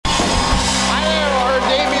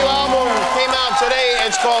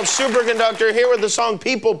called Superconductor, here with the song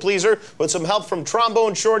People Pleaser, with some help from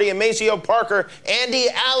Trombone Shorty and Maceo Parker, Andy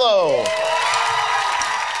Allo.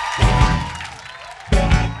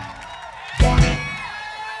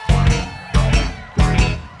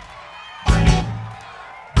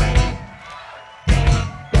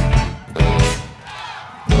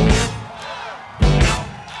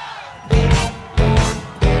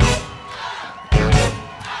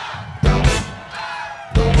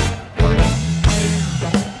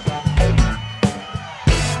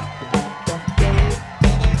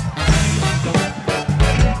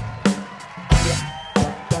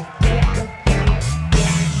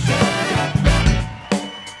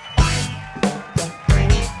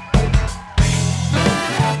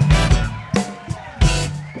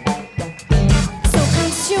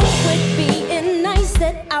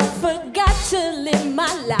 I forgot to live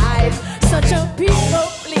my life. Such a people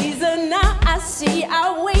pleaser. Now I see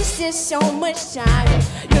I wasted so much time.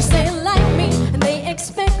 You say they like me and they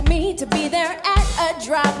expect me to be there at a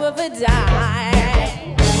drop of a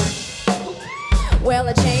dime. Well,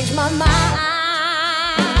 I changed my mind.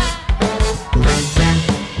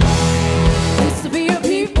 Used to be a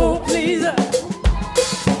people pleaser,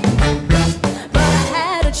 but I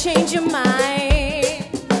had to change your mind.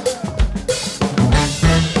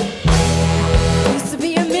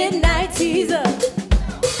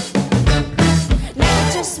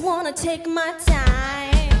 Wanna take my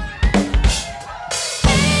time.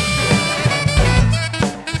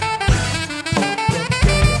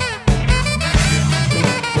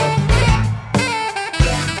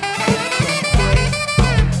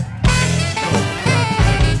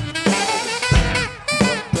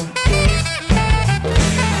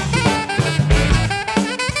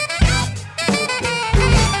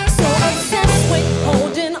 So obsessed with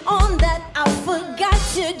holding on that I forgot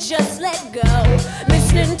to just let go.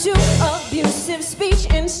 Listening to abusive speech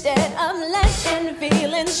instead of letting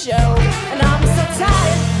feelings show. And I'm so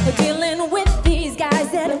tired of dealing with these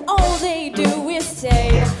guys that all they do is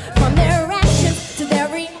say. From their actions to their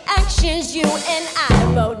reactions, you and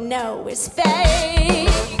I both know it's fake.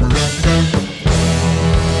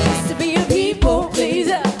 Used to be a people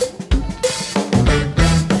pleaser,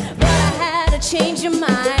 but I had to change your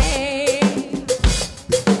mind.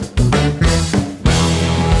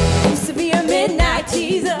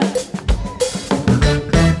 Teaser.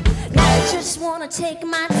 Now I just wanna take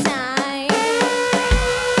my time.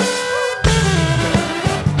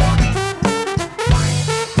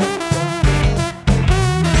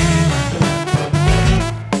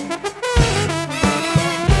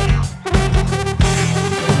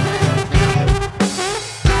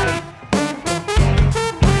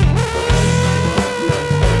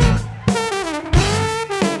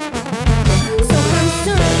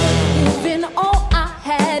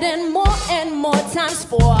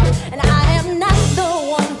 And I am not the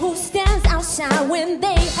one who stands outside when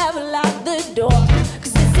they have locked the door.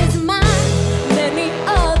 Cause this is mine, many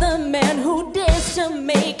other men who dares to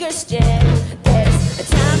make a stand. There's a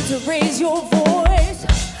time to raise your voice,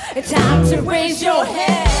 a time to raise your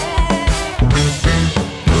head.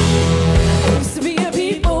 I used to be a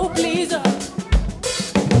people pleaser,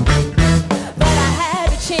 but I had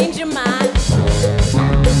to change your mind.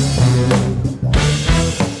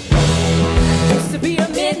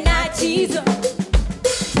 Teaser.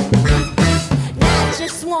 Now I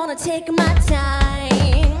just wanna take my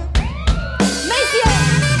time. Maceo.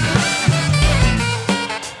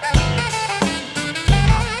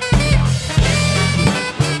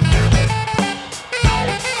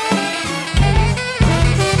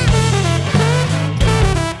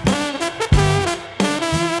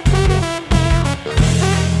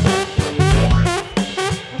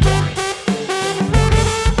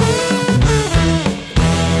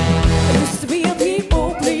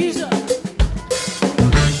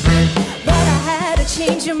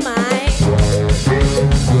 Change your mind.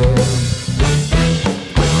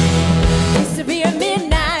 Used to be a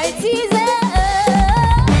midnight teaser.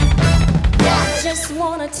 I just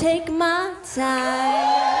wanna take my time.